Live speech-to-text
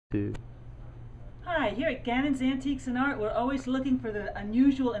Two. Hi, here at Gannon's Antiques and Art, we're always looking for the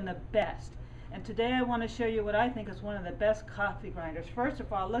unusual and the best. And today I want to show you what I think is one of the best coffee grinders. First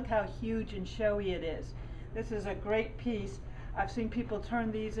of all, look how huge and showy it is. This is a great piece. I've seen people turn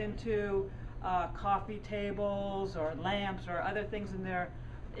these into coffee tables or lamps or other things in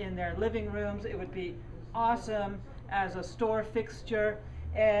their living rooms. It would be awesome as a store fixture,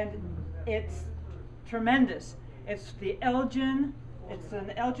 and it's tremendous. It's the Elgin. It's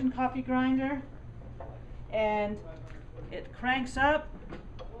an Elgin coffee grinder, and it cranks up.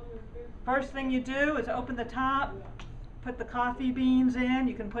 First thing you do is open the top, put the coffee beans in.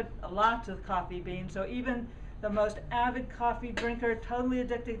 You can put lots of coffee beans, so even the most avid coffee drinker, totally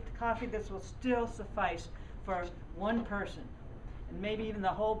addicted to coffee, this will still suffice for one person, and maybe even the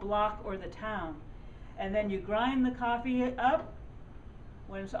whole block or the town. And then you grind the coffee up.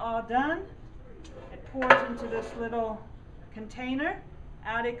 When it's all done, it pours into this little container.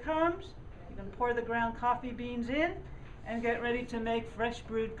 Out it comes. You can pour the ground coffee beans in and get ready to make fresh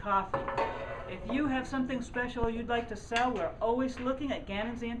brewed coffee. If you have something special you'd like to sell, we're always looking at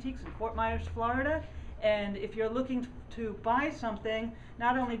Gannon's Antiques in Fort Myers, Florida. And if you're looking to buy something,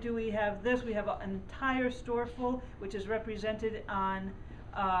 not only do we have this, we have an entire store full, which is represented on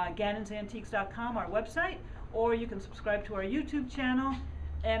GannonsAntiques.com, our website, or you can subscribe to our YouTube channel,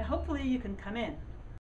 and hopefully you can come in.